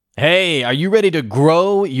Hey, are you ready to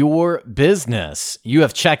grow your business? You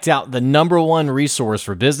have checked out the number one resource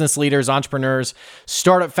for business leaders, entrepreneurs,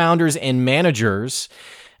 startup founders, and managers.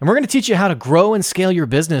 And we're going to teach you how to grow and scale your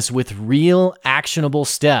business with real actionable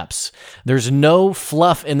steps. There's no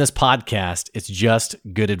fluff in this podcast. It's just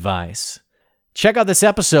good advice. Check out this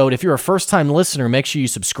episode. If you're a first-time listener, make sure you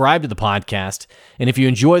subscribe to the podcast. And if you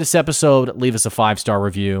enjoy this episode, leave us a 5-star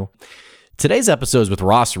review. Today's episode is with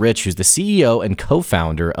Ross Rich, who's the CEO and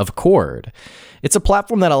co-founder of Accord. It's a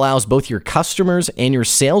platform that allows both your customers and your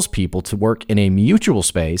salespeople to work in a mutual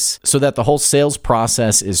space so that the whole sales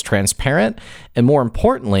process is transparent, and more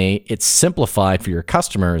importantly, it's simplified for your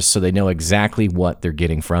customers so they know exactly what they're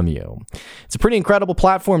getting from you. It's a pretty incredible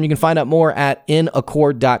platform. You can find out more at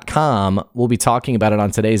inaccord.com. We'll be talking about it on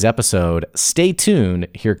today's episode. Stay tuned.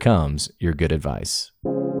 Here comes your good advice.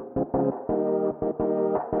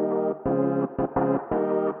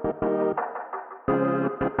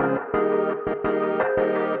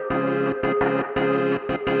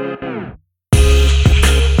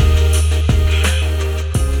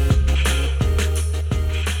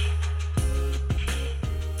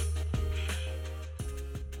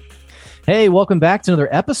 Hey, welcome back to another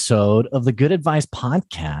episode of the Good Advice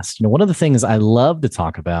Podcast. One of the things I love to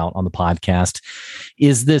talk about on the podcast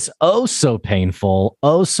is this oh so painful,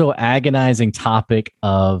 oh so agonizing topic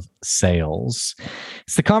of sales.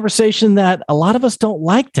 It's the conversation that a lot of us don't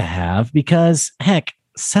like to have because, heck,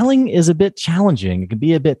 selling is a bit challenging. It can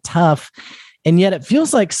be a bit tough. And yet it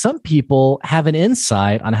feels like some people have an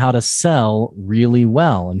insight on how to sell really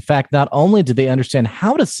well. In fact, not only do they understand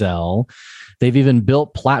how to sell, they've even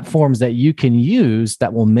built platforms that you can use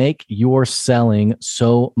that will make your selling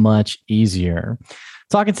so much easier.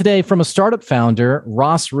 Talking today from a startup founder,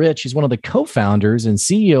 Ross Rich. He's one of the co-founders and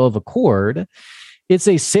CEO of Accord. It's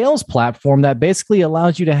a sales platform that basically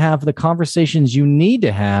allows you to have the conversations you need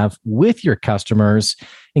to have with your customers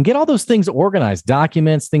and get all those things organized,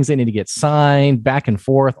 documents, things they need to get signed, back and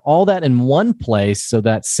forth, all that in one place so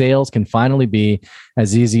that sales can finally be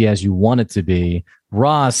as easy as you want it to be.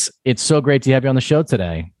 Ross, it's so great to have you on the show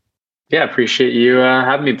today. Yeah, appreciate you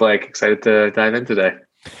having me, Blake. Excited to dive in today.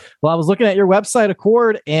 Well, I was looking at your website,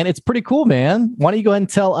 Accord, and it's pretty cool, man. Why don't you go ahead and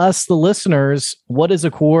tell us, the listeners, what is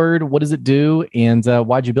Accord, what does it do, and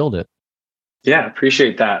why'd you build it? Yeah,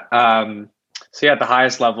 appreciate that. So at the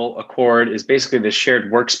highest level, Accord is basically this shared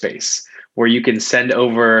workspace where you can send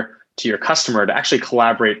over to your customer to actually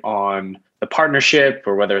collaborate on the partnership,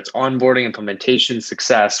 or whether it's onboarding, implementation,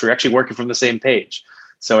 success. We're actually working from the same page.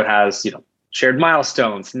 So it has, shared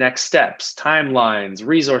milestones, next steps, timelines,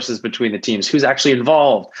 resources between the teams, who's actually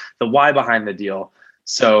involved, the why behind the deal.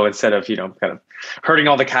 So instead of, kind of herding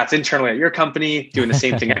all the cats internally at your company, doing the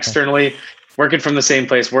same thing externally, working from the same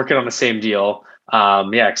place, working on the same deal.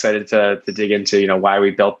 Excited to dig into, why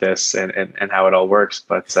we built this and how it all works.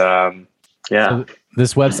 But yeah. So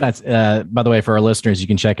this website's, by the way, for our listeners, you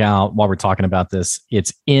can check out while we're talking about this.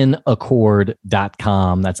 It's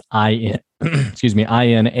inaccord.com. That's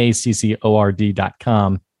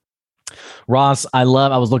INACCORD.com. Ross, I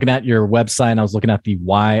was looking at your website and I was looking at the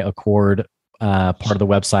Why Accord part of the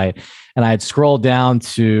website, and I had scrolled down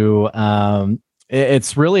to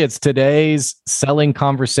it's today's selling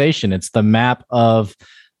conversation. It's the map of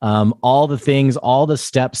all the things, all the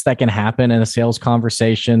steps that can happen in a sales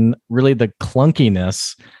conversation, really the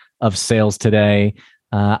clunkiness of sales today.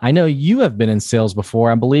 I know you have been in sales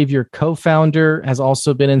before. I believe your co-founder has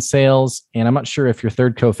also been in sales, and I'm not sure if your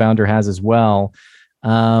third co-founder has as well.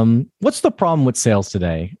 What's the problem with sales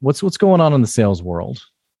today? What's going on in the sales world?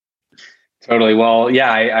 Totally. Well,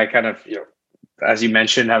 yeah, I kind of, as you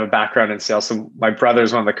mentioned, have a background in sales. So my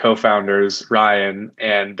brother's one of the co-founders, Ryan,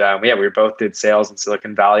 and we both did sales in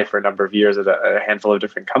Silicon Valley for a number of years at a handful of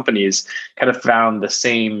different companies. Kind of found the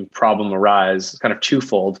same problem arise, kind of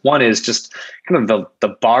twofold. One is just kind of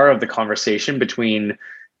the bar of the conversation between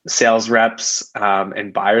sales reps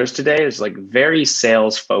and buyers today is like very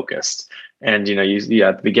sales focused. And you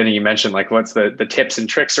at the beginning you mentioned like what's the tips and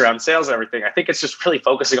tricks around sales and everything. I think it's just really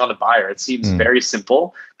focusing on the buyer. It seems very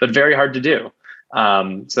simple, but very hard to do.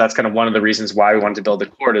 So that's kind of one of the reasons why we wanted to build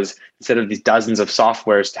Accord, is instead of these dozens of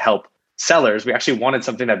softwares to help sellers, we actually wanted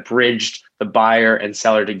something that bridged the buyer and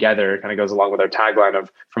seller together. It kind of goes along with our tagline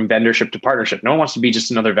of from vendorship to partnership. No one wants to be just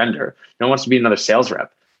another vendor. No one wants to be another sales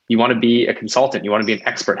rep. You want to be a consultant. You want to be an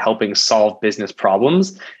expert helping solve business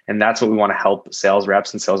problems. And that's what we want to help sales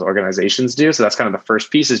reps and sales organizations do. So that's kind of the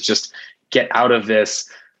first piece, is just get out of this,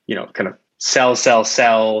 kind of sell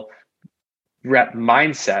rep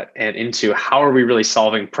mindset and into how are we really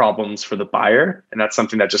solving problems for the buyer. And that's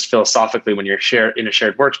something that just philosophically, when you're in a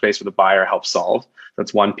shared workspace with a buyer, helps solve.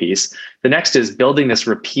 That's one piece. The next is building this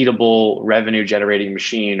repeatable revenue generating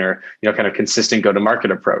machine, or, kind of consistent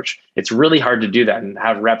go-to-market approach. It's really hard to do that and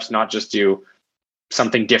have reps not just do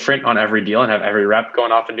something different on every deal and have every rep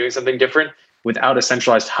going off and doing something different, without a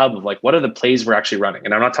centralized hub of like, what are the plays we're actually running?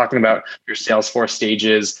 And I'm not talking about your Salesforce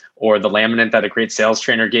stages or the laminate that a great sales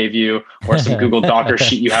trainer gave you or some Google Docker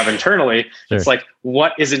sheet you have internally. Sure. It's like,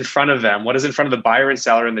 what is in front of them? What is in front of the buyer and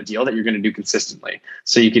seller in the deal that you're going to do consistently?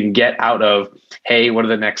 So you can get out of, hey, what are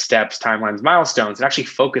the next steps, timelines, milestones, and actually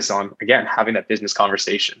focus on, again, having that business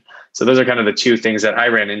conversation. So those are kind of the two things that I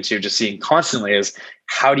ran into just seeing constantly is,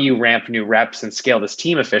 how do you ramp new reps and scale this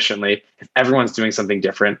team efficiently if everyone's doing something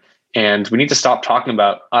different? And we need to stop talking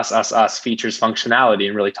about us, features, functionality,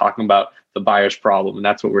 and really talking about the buyer's problem. And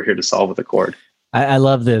that's what we're here to solve with Accord. I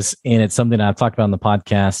love this. And it's something I've talked about on the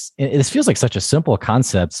podcast. This feels like such a simple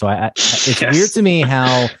concept. So it's yes. Weird to me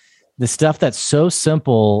how the stuff that's so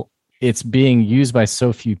simple, it's being used by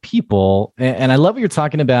so few people. And I love what you're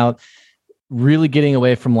talking about, really getting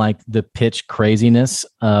away from like the pitch craziness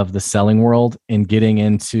of the selling world and getting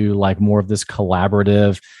into like more of this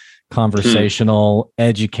collaborative, conversational,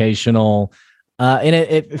 educational. And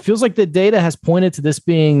it feels like the data has pointed to this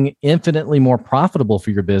being infinitely more profitable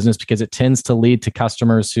for your business because it tends to lead to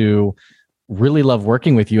customers who really love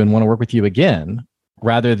working with you and want to work with you again,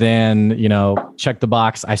 rather than, check the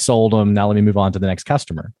box, I sold them, now let me move on to the next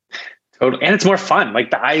customer. Totally. And it's more fun.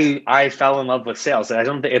 Like I fell in love with sales. I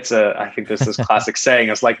don't think I think there's this classic saying,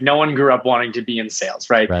 it's like, no one grew up wanting to be in sales,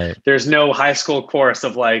 right? There's no high school course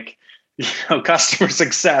of like, customer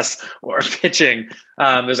success or pitching.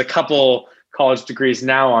 There's a couple college degrees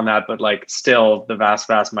now on that, but like still the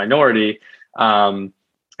vast minority. And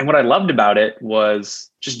what I loved about it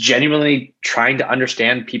was just genuinely trying to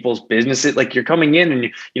understand people's businesses. Like you're coming in and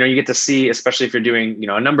you get to see, especially if you're doing,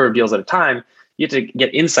 a number of deals at a time, you get to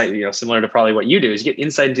get insight, similar to probably what you do, is you get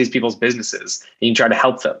insight into these people's businesses and you try to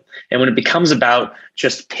help them. And when it becomes about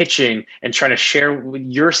just pitching and trying to share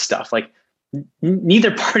your stuff, like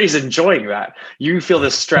neither party's enjoying that. You feel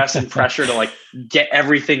this stress and pressure to like get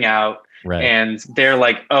everything out. Right. And they're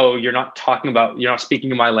like, oh, you're not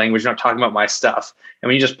speaking in my language, you're not talking about my stuff. And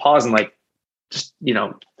when you just pause and like, just,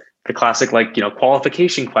 the classic, like,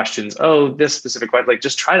 qualification questions, oh, this specific question, like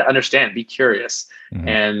just try to understand, be curious. Mm-hmm.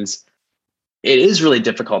 And it is really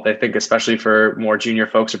difficult, I think, especially for more junior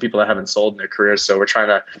folks or people that haven't sold in their careers. So we're trying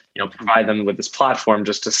to, provide them with this platform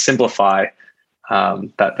just to simplify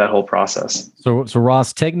that whole process. So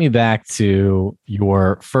Ross, take me back to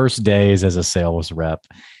your first days as a sales rep.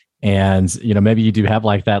 And, maybe you do have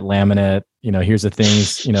like that laminate, here's the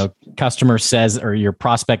things, customer says, or your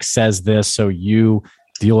prospect says this, so you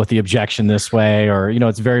deal with the objection this way, or,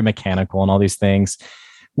 it's very mechanical and all these things.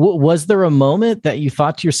 Was there a moment that you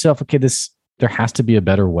thought to yourself, okay, there has to be a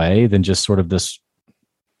better way than just sort of this,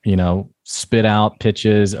 spit out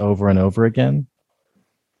pitches over and over again?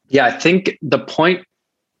 Yeah, I think the point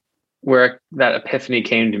where that epiphany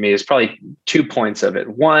came to me is probably 2 points of it.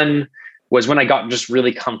 One was when I got just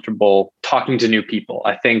really comfortable talking to new people.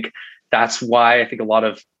 I think that's why I think a lot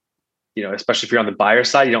of, especially if you're on the buyer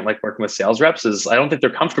side, you don't like working with sales reps, is I don't think they're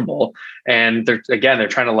comfortable. And they're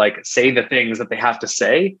trying to like say the things that they have to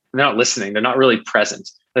say. They're not listening. They're not really present.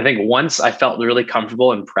 I think once I felt really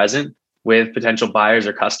comfortable and present with potential buyers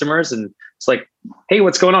or customers, and it's like, hey,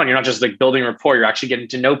 what's going on? You're not just like building rapport, you're actually getting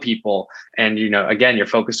to know people. And, again, you're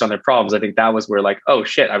focused on their problems. I think that was where like, oh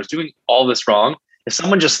shit, I was doing all this wrong. If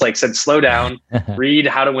someone just like said, slow down, read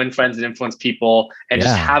How to Win Friends and Influence People, and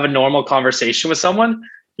just have a normal conversation with someone,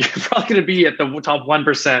 you're probably going to be at the top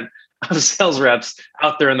 1% of sales reps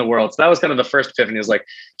out there in the world. So that was kind of the first epiphany, is like,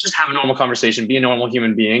 just have a normal conversation, be a normal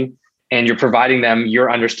human being, and you're providing them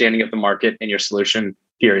your understanding of the market and your solution,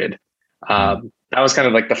 period. That was kind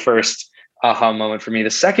of like the first aha moment for me.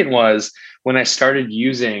 The second was when I started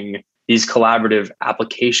using these collaborative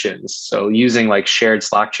applications. So using like shared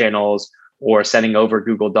Slack channels or sending over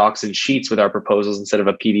Google Docs and Sheets with our proposals instead of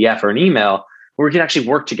a PDF or an email, where we can actually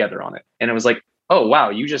work together on it. And it was like, oh, wow,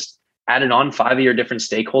 you just added on 5 of your different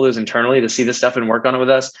stakeholders internally to see this stuff and work on it with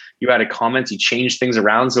us. You added comments, you changed things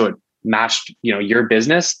around so it matched, your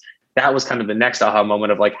business. That was kind of the next aha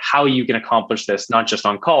moment of like how you can accomplish this, not just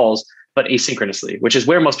on calls, but asynchronously, which is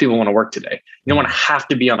where most people want to work today. You don't want to have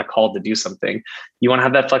to be on a call to do something. You want to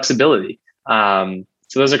have that flexibility.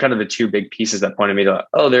 So those are kind of the two big pieces that pointed me to,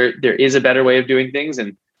 oh, there is a better way of doing things,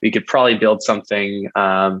 and we could probably build something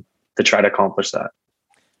to try to accomplish that.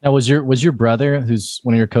 Now, was your brother, who's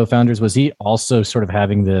one of your co-founders, was he also sort of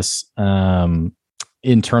having this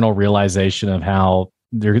internal realization of how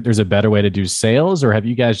there's a better way to do sales, or have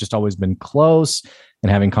you guys just always been close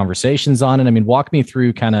and having conversations on it? I mean, walk me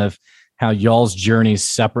through kind of how y'all's journeys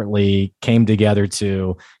separately came together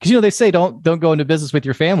to, because they say don't go into business with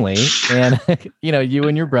your family, and you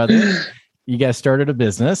and your brother, you guys started a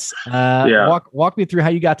business. Walk me through how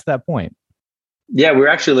you got to that point. Yeah, we were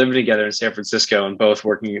actually living together in San Francisco and both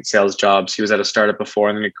working at sales jobs. He was at a startup before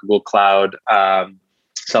and then at Google Cloud,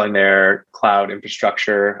 selling their cloud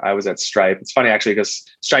infrastructure. I was at Stripe. It's funny actually because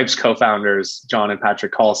Stripe's co-founders, John and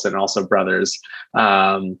Patrick Collison, are also brothers.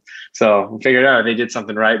 So we figured out they did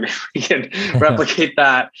something right. Maybe we can replicate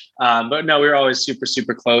that. But no, we were always super,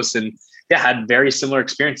 super close and had very similar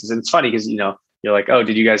experiences. And it's funny because, you're like, oh,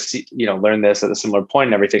 did you guys learn this at a similar point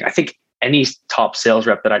and everything? I think any top sales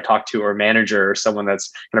rep that I talk to or manager or someone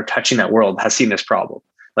that's kind of touching that world has seen this problem.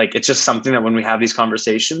 Like, it's just something that when we have these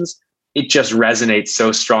conversations, it just resonates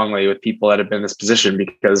so strongly with people that have been in this position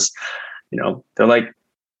because, they're like,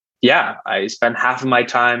 yeah, I spend half of my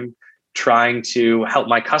time trying to help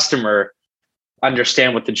my customer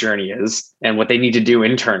understand what the journey is and what they need to do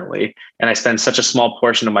internally. And I spend such a small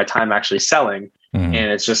portion of my time actually selling. Mm-hmm.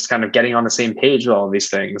 And it's just kind of getting on the same page with all of these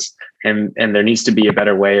things. And there needs to be a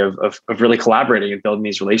better way of really collaborating and building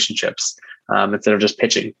these relationships instead of just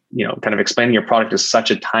pitching. Kind of explaining your product is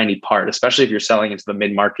such a tiny part, especially if you're selling into the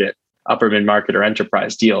mid-market, upper mid-market or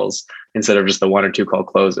enterprise deals instead of just the 1 or 2 call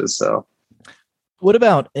closes. So what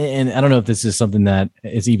about, and I don't know if this is something that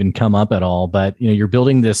has even come up at all, but you're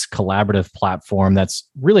building this collaborative platform that's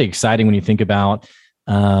really exciting when you think about,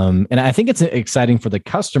 and I think it's exciting for the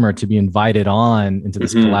customer to be invited on into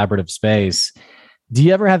this collaborative space. Do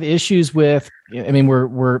you ever have issues with,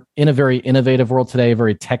 we're in a very innovative world today, a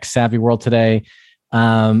very tech savvy world today.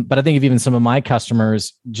 But I think of even some of my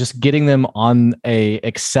customers, just getting them on a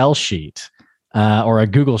Excel sheet or a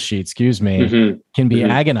Google sheet, can be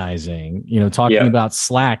agonizing. Talking about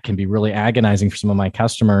Slack can be really agonizing for some of my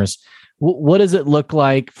customers. What does it look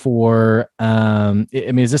like for?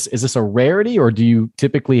 Is this a rarity, or do you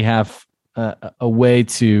typically have a way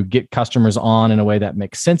to get customers on in a way that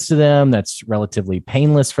makes sense to them, that's relatively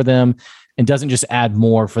painless for them, and doesn't just add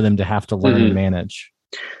more for them to have to learn and manage?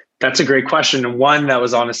 That's a great question. And one that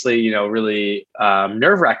was honestly, really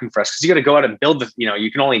nerve-wracking for us because you got to go out and build the,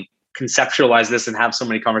 you can only conceptualize this and have so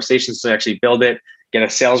many conversations to actually build it, get a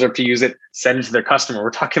sales rep to use it, send it to their customer.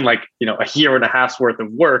 We're talking like, a year and a half's worth of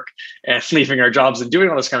work and leaving our jobs and doing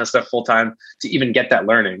all this kind of stuff full time to even get that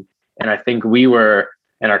learning. And I think we were,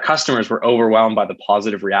 and our customers were overwhelmed by the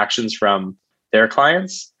positive reactions from their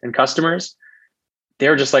clients and customers. They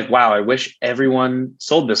were just like, wow, I wish everyone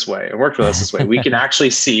sold this way and worked with us this way. We can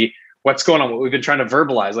actually see what's going on, what we've been trying to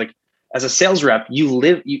verbalize. Like as a sales rep, you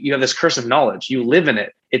have this curse of knowledge. You live in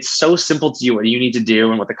it. It's so simple to you what you need to do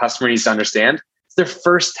and what the customer needs to understand. It's their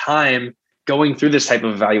first time going through this type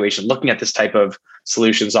of evaluation, looking at this type of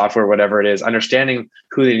solution, software, whatever it is, understanding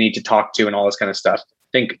who they need to talk to and all this kind of stuff.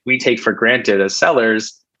 I think we take for granted as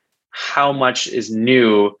sellers how much is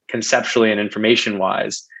new conceptually and information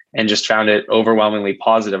wise, and just found it overwhelmingly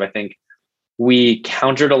positive. I think we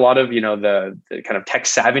countered a lot of, the kind of tech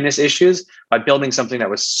savviness issues by building something that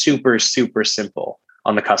was super, super simple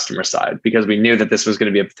on the customer side, because we knew that this was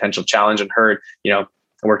going to be a potential challenge and heard,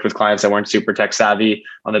 I worked with clients that weren't super tech savvy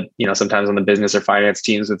on the, sometimes on the business or finance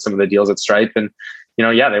teams with some of the deals at Stripe. And, they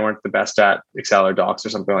weren't the best at Excel or Docs or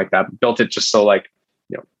something like that. Built it just so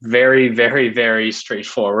very, very, very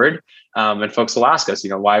straightforward. And folks will ask us,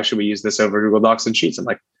 why should we use this over Google Docs and Sheets? I'm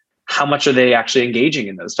like, how much are they actually engaging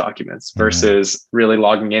in those documents versus really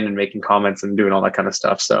logging in and making comments and doing all that kind of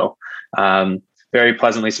stuff? So very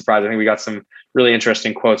pleasantly surprised. I think we got some really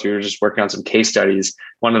interesting quotes. We were just working on some case studies.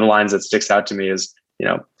 One of the lines that sticks out to me is,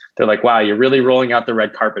 they're like, wow, you're really rolling out the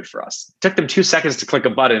red carpet for us. It took them 2 seconds to click a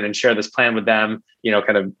button and share this plan with them,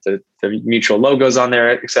 kind of the mutual logos on there,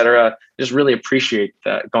 et cetera. Just really appreciate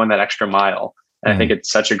going that extra mile. And I think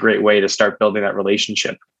it's such a great way to start building that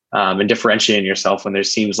relationship and differentiating yourself when there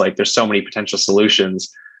seems like there's so many potential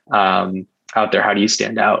solutions out there. How do you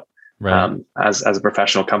stand out as a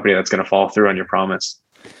professional company that's going to follow through on your promise?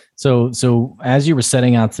 So as you were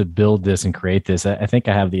setting out to build this and create this, I think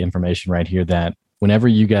I have the information right here that whenever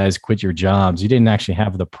you guys quit your jobs, you didn't actually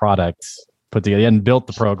have the product put together. You hadn't built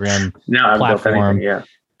the program platform.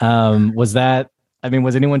 Was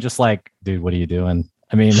anyone just like, dude, what are you doing?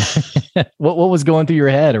 What was going through your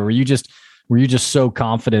head? Or were you just so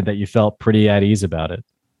confident that you felt pretty at ease about it?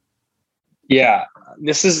 Yeah,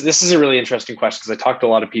 this is a really interesting question because I talked to a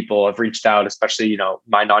lot of people. I've reached out, especially,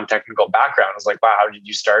 my non-technical background. I was like, wow, how did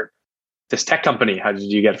you start this tech company? How did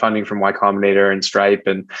you get funding from Y Combinator and Stripe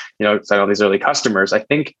and, all these early customers? I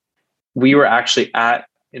think we were actually at,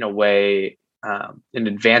 in a way, an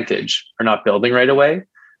advantage for not building right away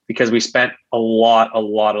because we spent a lot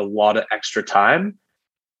of extra time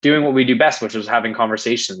doing what we do best, which was having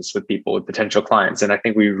conversations with people, with potential clients. And I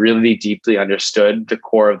think we really deeply understood the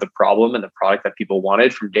core of the problem and the product that people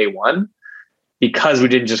wanted from day one, because we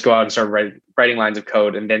didn't just go out and start writing lines of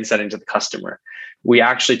code and then sending to the customer. We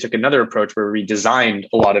actually took another approach where we designed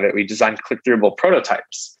a lot of it. We designed click-throughable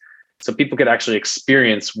prototypes, so people could actually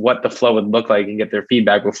experience what the flow would look like and get their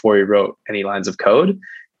feedback before we wrote any lines of code.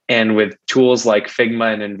 And with tools like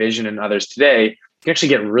Figma and InVision and others today, you can actually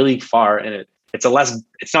get really far in it.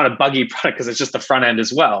 It's not a buggy product because it's just the front end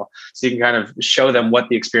as well. So you can kind of show them what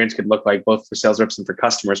the experience could look like, both for sales reps and for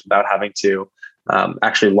customers, without having to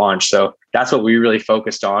actually launch. So that's what we really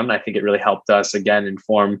focused on. I think it really helped us, again,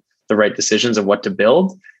 inform the right decisions of what to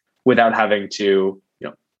build without having to,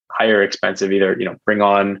 hire expensive, either, bring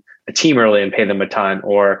on a team early and pay them a ton,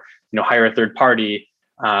 or, hire a third party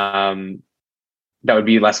that would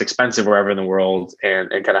be less expensive wherever in the world, and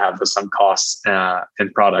kind of have the sunk costs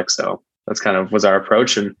in products. So that's kind of was our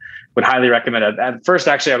approach, and would highly recommend it. At first,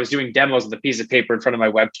 actually, I was doing demos with a piece of paper in front of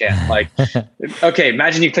my webcam. Like, okay,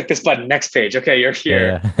 imagine you click this button, next page. Okay, you're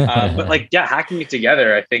here. Yeah. Hacking it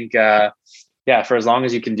together. I think, for as long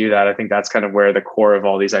as you can do that, I think that's kind of where the core of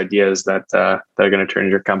all these ideas that are going to turn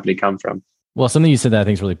your company come from. Well, something you said that I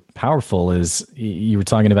think is really powerful is you were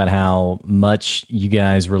talking about how much you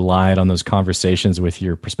guys relied on those conversations with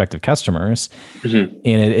your prospective customers. Mm-hmm.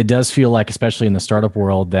 And it does feel like, especially in the startup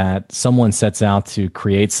world, that someone sets out to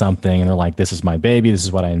create something and they're like, this is my baby. This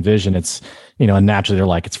is what I envision. It's, and naturally they're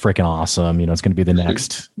like, it's freaking awesome. It's going to be the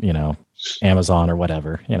next, Amazon or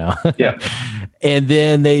whatever, Yeah. And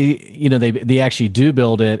then they actually do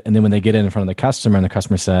build it. And then when they get it in front of the customer and the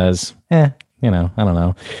customer says, I don't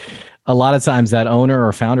know. A lot of times that owner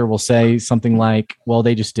or founder will say something like, well,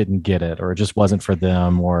 they just didn't get it, or it just wasn't for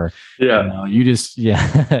them, or, you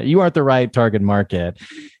aren't the right target market.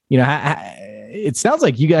 It sounds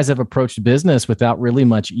like you guys have approached business without really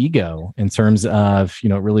much ego in terms of,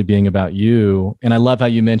 really being about you. And I love how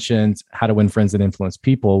you mentioned How to Win Friends and Influence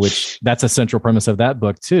People, which that's a central premise of that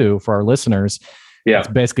book too, for our listeners. Yeah.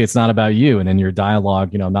 It's not about you. And in your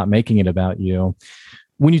dialogue, not making it about you.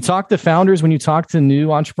 When you talk to founders, when you talk to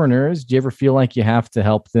new entrepreneurs, do you ever feel like you have to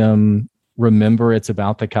help them remember it's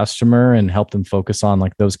about the customer and help them focus on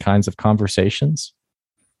like those kinds of conversations?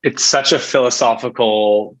 It's such a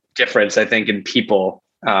philosophical difference, I think, in people.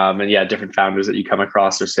 Different founders that you come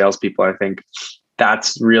across or salespeople. I think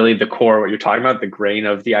that's really the core of what you're talking about. The grain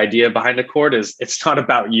of the idea behind Accord is it's not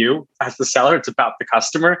about you as the seller, it's about the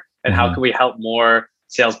customer. And how can we help more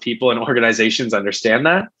salespeople and organizations understand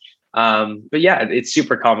that? It's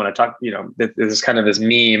super common. I talk, there's kind of this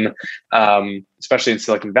meme, especially in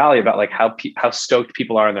Silicon Valley, about like how stoked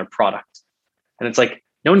people are on their product. And it's like,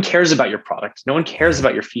 no one cares about your product. No one cares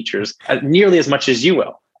about your features nearly as much as you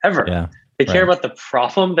will, ever. Yeah, they care about the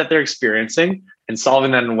problem that they're experiencing and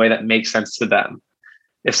solving that in a way that makes sense to them.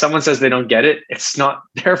 If someone says they don't get it, it's not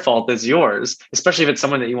their fault, it's yours, especially if it's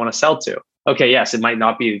someone that you want to sell to. Okay, yes, it might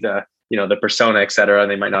not be the persona, et cetera, and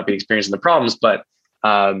they might not be experiencing the problems, but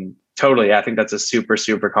totally. I think that's a super,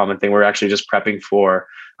 super common thing. We're actually just prepping for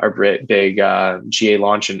our big GA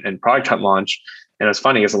launch and product hunt launch. And it's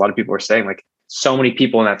funny because a lot of people are saying like so many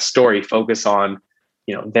people in that story focus on,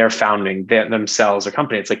 their founding themselves or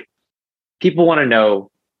company. It's like, people want to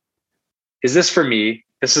know, is this for me?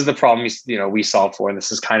 This is the problem, we solve for, and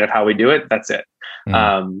this is kind of how we do it. That's it.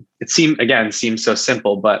 It seems so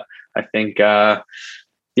simple, but I think,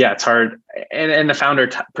 it's hard. And the founder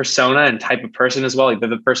persona and type of person as well. Like they're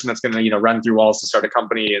the person that's going to, run through walls to start a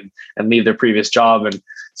company and leave their previous job. And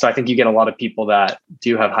so I think you get a lot of people that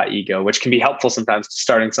do have high ego, which can be helpful sometimes to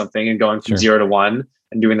starting something and going from 0 to 1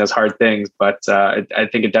 and doing those hard things. But I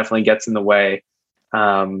think it definitely gets in the way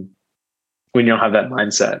when you don't have that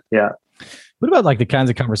mindset. Yeah. What about like the kinds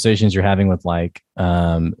of conversations you're having with like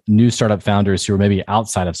new startup founders who are maybe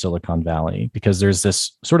outside of Silicon Valley? Because there's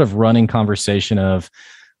this sort of running conversation of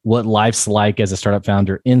what life's like as a startup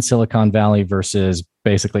founder in Silicon Valley versus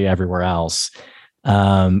basically everywhere else.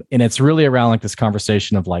 And it's really around like this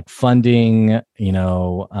conversation of like funding,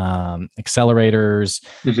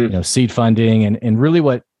 accelerators, seed funding. And really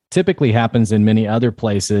what typically happens in many other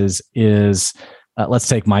places is, let's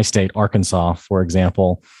take my state, Arkansas, for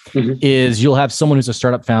example, is you'll have someone who's a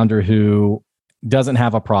startup founder who doesn't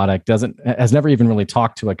have a product, has never even really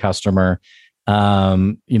talked to a customer,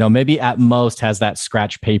 maybe at most has that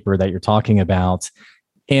scratch paper that you're talking about.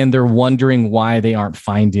 And they're wondering why they aren't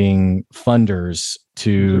finding funders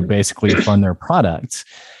to basically fund their products.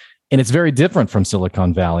 And it's very different from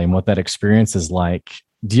Silicon Valley and what that experience is like.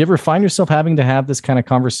 Do you ever find yourself having to have this kind of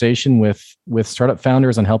conversation with startup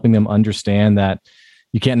founders and helping them understand that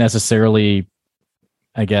you can't necessarily,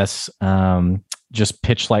 just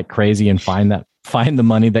pitch like crazy and find the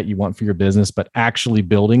money that you want for your business, but actually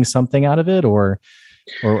building something out of it, or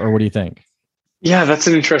what do you think? Yeah, that's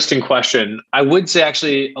an interesting question. I would say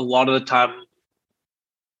actually a lot of the time,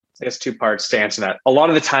 I guess two parts to answer that. A lot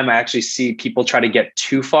of the time I actually see people try to get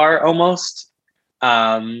too far almost.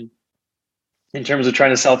 In terms of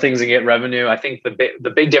trying to sell things and get revenue. I think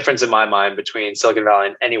the big difference in my mind between Silicon Valley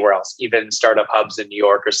and anywhere else, even startup hubs in New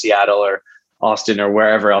York or Seattle or Austin or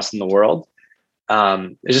wherever else in the world,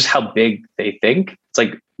 is just how big they think. It's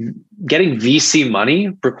like getting VC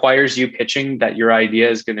money requires you pitching that your idea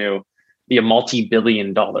is going to be a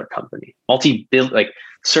multi-billion-dollar company, like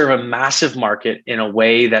serve a massive market in a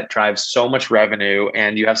way that drives so much revenue,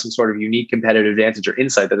 and you have some sort of unique competitive advantage or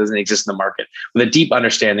insight that doesn't exist in the market, with a deep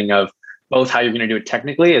understanding of both how you're going to do it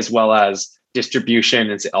technically as well as distribution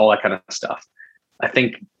and all that kind of stuff. I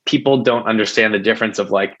think people don't understand the difference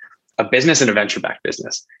of like a business and a venture-backed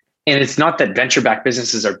business. And it's not that venture-backed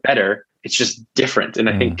businesses are better, it's just different. And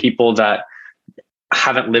I think people that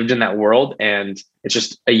haven't lived in that world, and it's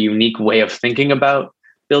just a unique way of thinking about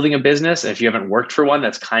building a business. And if you haven't worked for one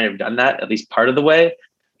that's kind of done that, at least part of the way,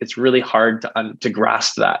 it's really hard to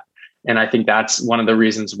grasp that. And I think that's one of the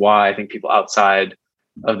reasons why I think people outside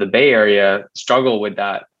of the Bay Area struggle with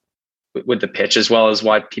that, with the pitch, as well as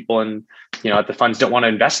why people at the funds don't want to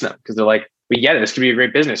invest in them, because they're like, we get it, this could be a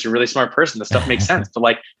great business, you're a really smart person, this stuff makes sense, but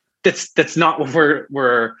like that's not what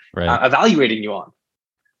we're right. Evaluating you on.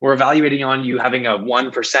 We're evaluating on you having a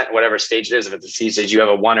 1%, whatever stage it is. If it's a seed stage, you have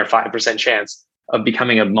a 1 or 5% chance of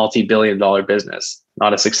becoming a multi-billion-dollar business,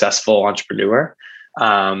 not a successful entrepreneur.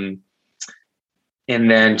 And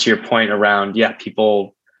then to your point around,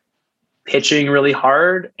 people pitching really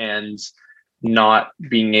hard and not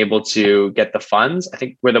being able to get the funds. I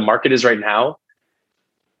think where the market is right now,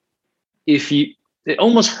 it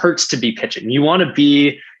almost hurts to be pitching. You want to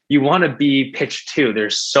be pitched too.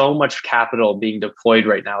 There's so much capital being deployed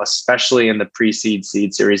right now, especially in the pre-seed,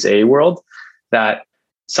 seed, Series A world, that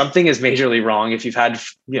something is majorly wrong if you've had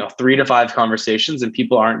 3 to 5 conversations and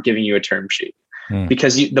people aren't giving you a term sheet,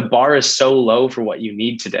 because the bar is so low for what you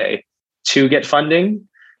need today to get funding,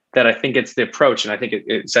 that I think it's the approach. And I think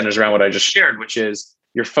it centers around what I just shared, which is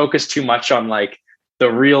you're focused too much on like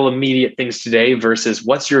the real immediate things today versus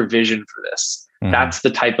what's your vision for this. That's the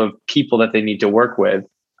type of people that they need to work with.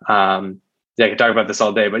 I could talk about this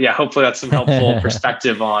all day, but hopefully that's some helpful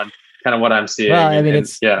perspective on kind of what I'm seeing. Well, I mean,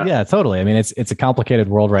 totally. I mean, it's a complicated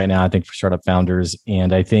world right now, I think, for startup founders.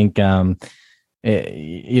 And I think, I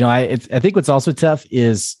think what's also tough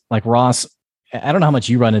is like, Ross, I don't know how much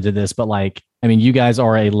you run into this, but like, I mean, you guys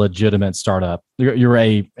are a legitimate startup. You're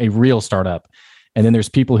a real startup. And then there's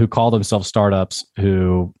people who call themselves startups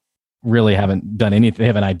who really haven't done anything. They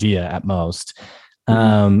have an idea at most.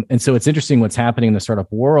 And so it's interesting what's happening in the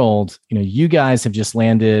startup world. You guys have just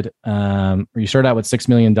landed, or you started out with $6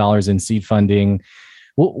 million in seed funding.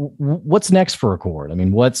 What's next for Accord? I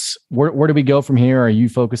mean, where do we go from here? Are you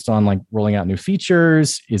focused on like rolling out new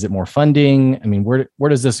features? Is it more funding? I mean, where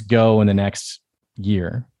does this go in the next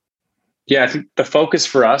year? Yeah, I think the focus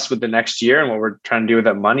for us with the next year and what we're trying to do with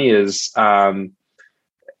that money is,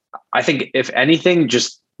 I think if anything,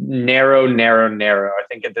 just narrow. I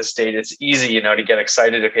think at this stage, it's easy, to get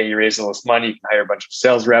excited. Okay, you raise all this money, you can hire a bunch of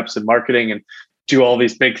sales reps and marketing and do all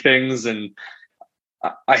these big things. And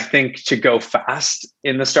I think to go fast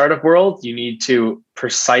in the startup world, you need to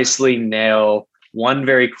precisely nail one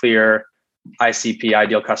very clear ICP,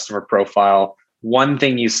 ideal customer profile, one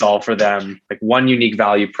thing you solve for them, like one unique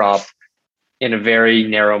value prop in a very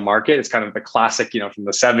narrow market. It's kind of the classic, from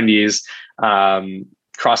the 70s,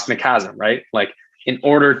 crossing the chasm, right? Like, in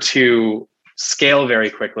order to scale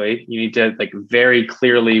very quickly, you need to like very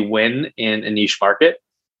clearly win in a niche market.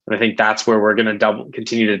 And I think that's where we're going to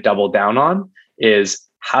continue to double down on, is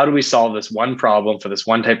how do we solve this one problem for this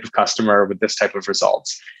one type of customer with this type of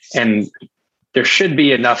results? And there should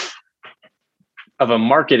be enough of a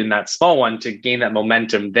market in that small one to gain that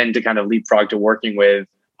momentum, then to kind of leapfrog to working with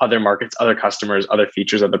other markets, other customers, other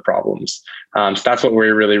features, other problems. So that's what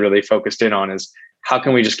we're really, really focused in on, is how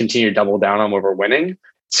can we just continue to double down on where we're winning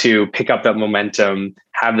to pick up that momentum,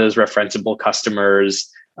 have those referenceable customers,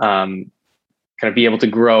 kind of be able to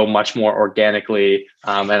grow much more organically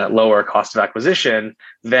and at lower cost of acquisition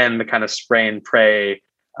than the kind of spray and pray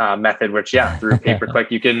method, which through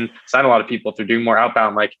pay-per-click, you can sign a lot of people through doing more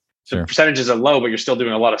outbound. Like the percentages are low, but you're still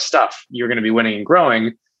doing a lot of stuff. You're going to be winning and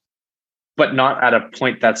growing, but not at a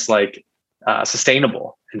point that's like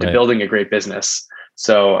sustainable into building a great business.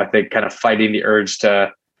 So I think kind of fighting the urge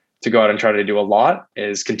to go out and try to do a lot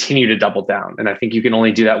is continue to double down. And I think you can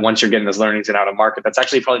only do that once you're getting those learnings and out of market. That's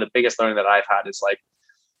actually probably the biggest learning that I've had, is like,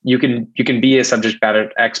 you can be a subject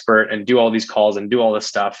matter expert and do all these calls and do all this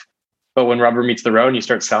stuff. But when rubber meets the road and you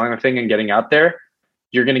start selling the thing and getting out there,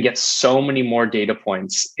 you're going to get so many more data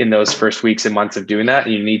points in those first weeks and months of doing that.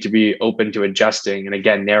 And you need to be open to adjusting and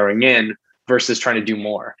again, narrowing in versus trying to do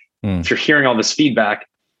more. If you're hearing all this feedback,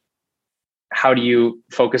 how do you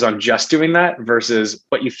focus on just doing that versus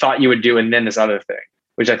what you thought you would do and then this other thing,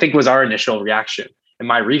 which I think was our initial reaction. And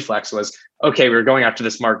my reflex was, okay, we're going after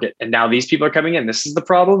this market and now these people are coming in. This is the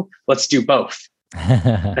problem. Let's do both.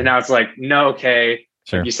 And now it's like, no, okay.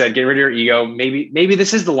 Sure. Like you said, get rid of your ego. Maybe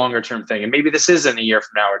this is the longer term thing. And maybe this is in a year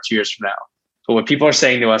from now or 2 years from now. But what people are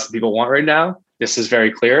saying to us, that people want right now, this is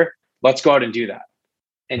very clear. Let's go out and do that.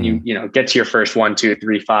 And you know, get to your first $1, $2,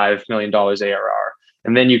 $3, $5 million ARR.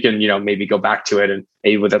 And then you can, you know, maybe go back to it and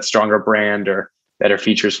maybe with that stronger brand or better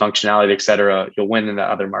features, functionality, et cetera, you'll win in that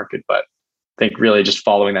other market. But I think really just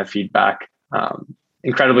following that feedback,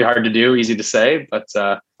 incredibly hard to do, easy to say, but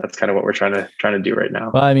that's kind of what we're trying to do right now.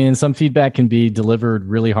 Well, I mean, some feedback can be delivered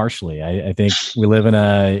really harshly. I think we live in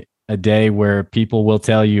a day where people will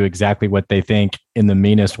tell you exactly what they think in the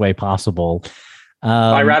meanest way possible.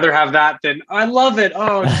 I'd rather have that than I love it.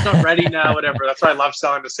 Oh, it's not ready now, whatever. That's why I love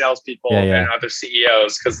selling to salespeople and other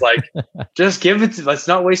CEOs. Cause like, just give it, let's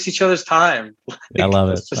not waste each other's time. I love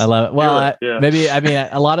it. I love it. Well, maybe, I mean,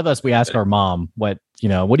 a lot of us, we ask our mom what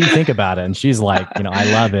do you think about it? And she's like,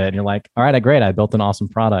 I love it. And you're like, all right, great. I built an awesome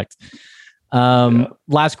product.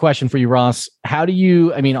 Last question for you, Ross. How do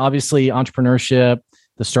you, I mean, obviously entrepreneurship,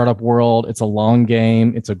 the startup world, it's a long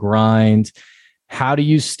game. It's a grind. How do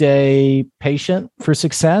you stay patient for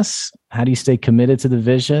success? How do you stay committed to the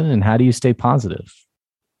vision? And how do you stay positive?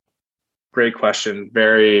 Great question.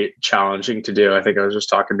 Very challenging to do. I think I was just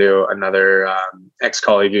talking to another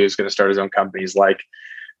ex-colleague who's going to start his own company. He's like,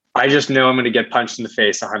 I just know I'm going to get punched in the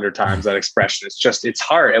face 100 times. That expression. It's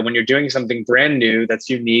hard. And when you're doing something brand new, that's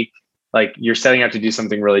unique, like you're setting out to do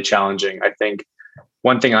something really challenging. I think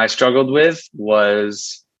one thing I struggled with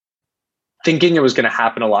was thinking it was going to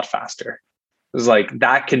happen a lot faster. It was like,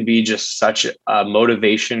 that can be just such a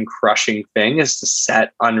motivation crushing thing, is to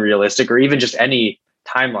set unrealistic or even just any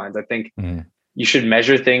timelines. I think you should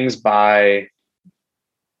measure things by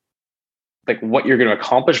like what you're going to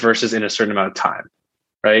accomplish versus in a certain amount of time.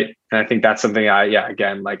 Right. And I think that's something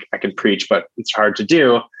again, like I can preach, but it's hard to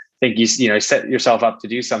do. I think you set yourself up to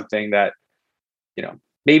do something that,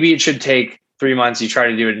 maybe it should take 3 months. You try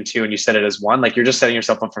to do it in 2 and you set it as 1, like you're just setting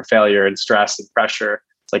yourself up for failure and stress and pressure.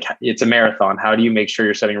 It's like, it's a marathon. How do you make sure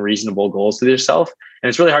you're setting reasonable goals with yourself? And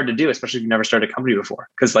it's really hard to do, especially if you've never started a company before,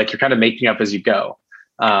 because like you're kind of making up as you go.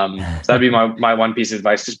 So that'd be my one piece of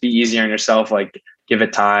advice. Just be easy on yourself. Like, give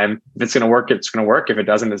it time. If it's going to work, it's going to work. If it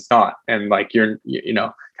doesn't, it's not. And like, you're,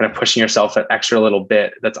 kind of pushing yourself that extra little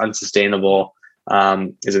bit that's unsustainable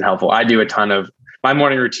isn't helpful. I do a ton of, my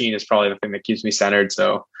morning routine is probably the thing that keeps me centered.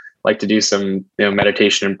 So I like to do some,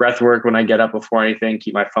 meditation and breath work when I get up before anything,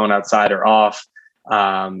 keep my phone outside or off,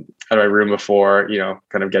 out of my room before,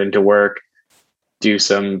 kind of getting to work, do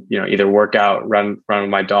some, either workout, run with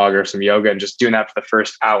my dog or some yoga, and just doing that for the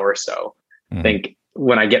first hour or so. I think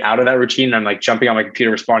when I get out of that routine, I'm like jumping on my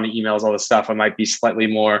computer, responding to emails, all this stuff, I might be slightly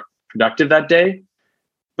more productive that day,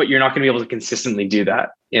 but you're not going to be able to consistently do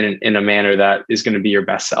that in a manner that is going to be your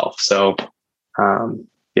best self. So,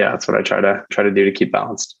 that's what I try to do to keep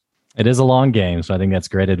balanced. It is a long game. So I think that's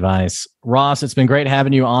great advice. Ross, it's been great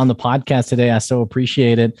having you on the podcast today. I so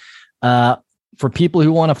appreciate it. For people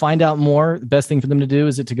who want to find out more, the best thing for them to do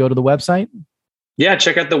is to go to the website? Yeah,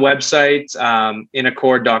 check out the website,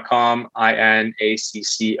 inaccord.com,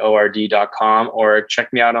 inaccord.com, or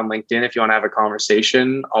check me out on LinkedIn if you want to have a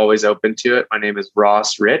conversation. Always open to it. My name is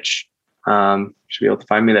Ross Rich. You should be able to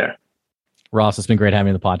find me there. Ross, it's been great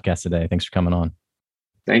having you on the podcast today. Thanks for coming on.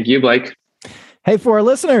 Thank you, Blake. Hey, for our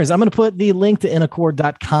listeners, I'm going to put the link to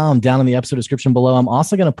inaccord.com down in the episode description below. I'm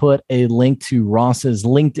also going to put a link to Ross's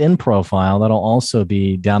LinkedIn profile. That'll also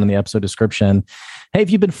be down in the episode description. Hey, if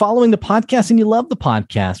you've been following the podcast and you love the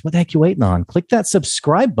podcast, what the heck are you waiting on? Click that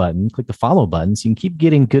subscribe button, click the follow button so you can keep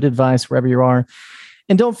getting good advice wherever you are.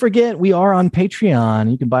 And don't forget, we are on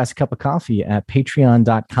Patreon. You can buy us a cup of coffee at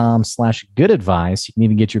patreon.com/goodadvice. You can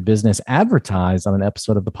even get your business advertised on an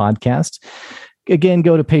episode of the podcast. Again,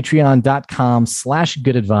 go to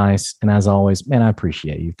patreon.com/goodadvice. And as always, man, I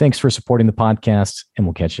appreciate you. Thanks for supporting the podcast, and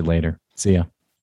we'll catch you later. See ya.